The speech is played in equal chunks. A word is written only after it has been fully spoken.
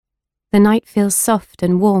The night feels soft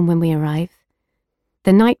and warm when we arrive.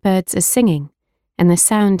 The night birds are singing, and the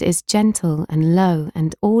sound is gentle and low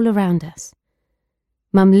and all around us.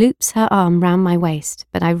 Mum loops her arm round my waist,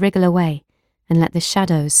 but I wriggle away and let the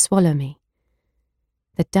shadows swallow me.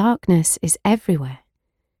 The darkness is everywhere,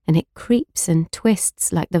 and it creeps and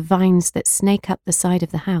twists like the vines that snake up the side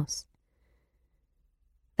of the house.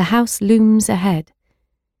 The house looms ahead.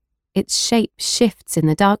 Its shape shifts in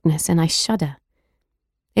the darkness, and I shudder.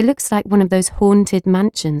 It looks like one of those haunted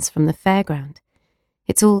mansions from the fairground.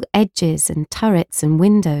 It's all edges and turrets and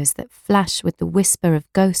windows that flash with the whisper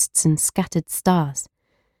of ghosts and scattered stars.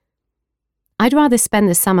 I'd rather spend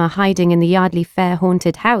the summer hiding in the Yardley Fair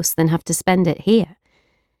haunted house than have to spend it here.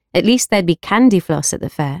 At least there'd be candy floss at the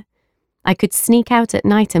fair. I could sneak out at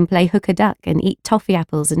night and play hook-a-duck and eat toffee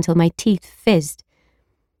apples until my teeth fizzed.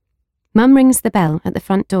 Mum rings the bell at the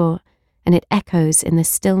front door, and it echoes in the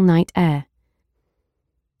still night air.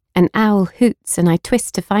 An owl hoots, and I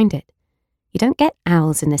twist to find it. You don't get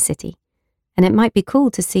owls in the city, and it might be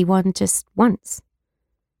cool to see one just once.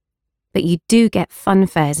 But you do get fun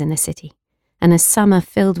fairs in the city, and a summer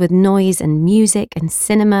filled with noise and music and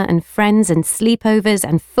cinema and friends and sleepovers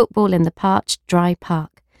and football in the parched, dry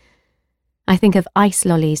park. I think of ice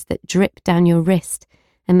lollies that drip down your wrist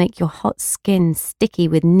and make your hot skin sticky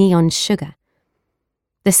with neon sugar.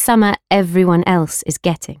 The summer everyone else is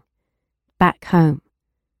getting. Back home.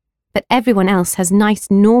 But everyone else has nice,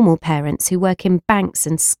 normal parents who work in banks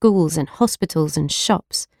and schools and hospitals and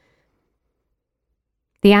shops.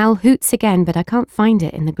 The owl hoots again, but I can't find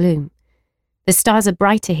it in the gloom. The stars are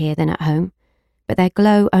brighter here than at home, but their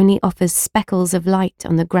glow only offers speckles of light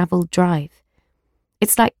on the gravelled drive.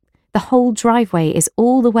 It's like the whole driveway is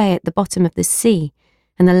all the way at the bottom of the sea,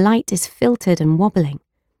 and the light is filtered and wobbling.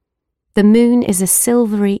 The moon is a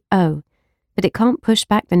silvery O, but it can't push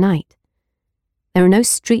back the night. There are no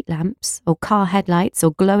street lamps or car headlights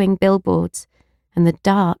or glowing billboards, and the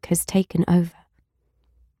dark has taken over.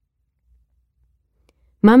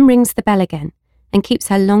 Mum rings the bell again and keeps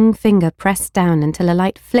her long finger pressed down until a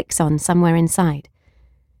light flicks on somewhere inside.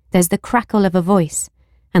 There's the crackle of a voice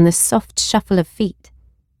and the soft shuffle of feet.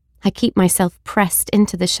 I keep myself pressed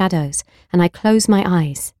into the shadows and I close my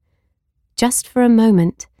eyes. Just for a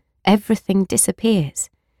moment, everything disappears,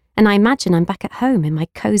 and I imagine I'm back at home in my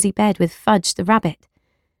cosy bed with Fudge the rabbit.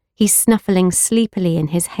 He's snuffling sleepily in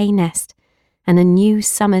his hay nest, and a new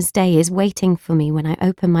summer's day is waiting for me when I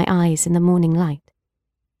open my eyes in the morning light.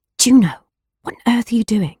 "Juno, what on earth are you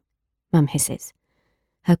doing?" Mum hisses.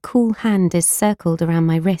 Her cool hand is circled around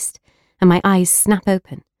my wrist, and my eyes snap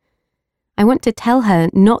open. I want to tell her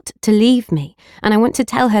not to leave me, and I want to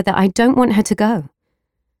tell her that I don't want her to go.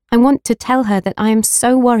 I want to tell her that I am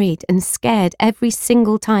so worried and scared every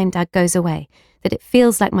single time Dad goes away that it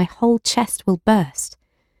feels like my whole chest will burst.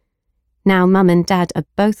 Now Mum and Dad are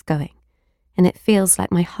both going, and it feels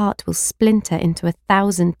like my heart will splinter into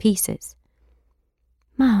 1,000 pieces.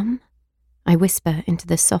 "Mum," I whisper into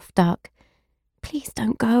the soft dark, "please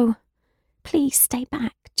don't go. Please stay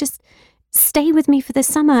back. Just stay with me for the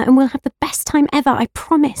summer and we'll have the best time ever, I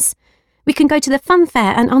promise. We can go to the fun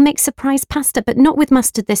fair and I'll make surprise pasta, but not with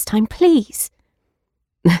mustard this time, please."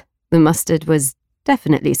 "The mustard was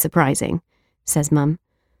definitely surprising," says Mum.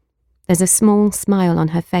 There's a small smile on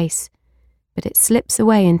her face, but it slips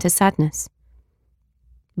away into sadness.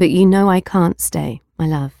 "But you know I can't stay, my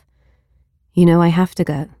love. You know I have to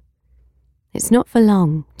go. It's not for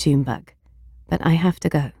long, Junebug, but I have to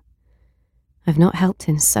go. I've not helped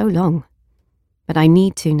in so long, but I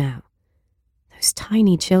need to now. Those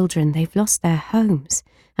tiny children, they've lost their homes,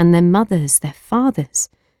 and their mothers, their fathers.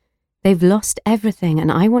 They've lost everything,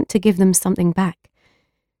 and I want to give them something back.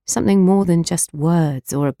 Something more than just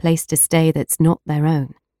words or a place to stay that's not their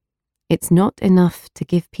own. It's not enough to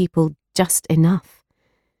give people just enough.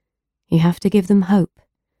 You have to give them hope.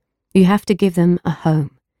 You have to give them a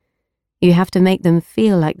home. You have to make them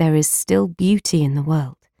feel like there is still beauty in the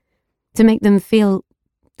world. To make them feel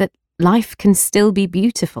that life can still be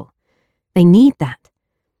beautiful. They need that.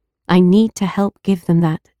 I need to help give them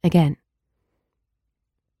that again."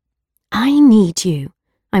 "I need you,"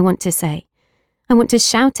 I want to say. I want to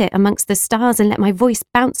shout it amongst the stars and let my voice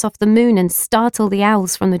bounce off the moon and startle the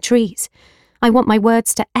owls from the trees. I want my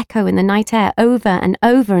words to echo in the night air over and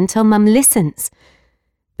over until Mum listens.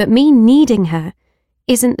 But me needing her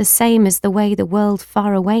isn't the same as the way the world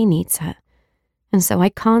far away needs her, and so I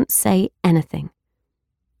can't say anything.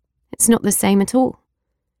 It's not the same at all.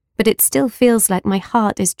 But it still feels like my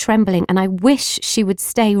heart is trembling and I wish she would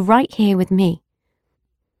stay right here with me.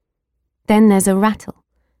 Then there's a rattle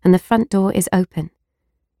and the front door is open.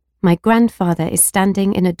 My grandfather is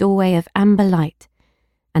standing in a doorway of amber light,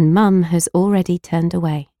 and Mum has already turned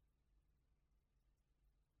away.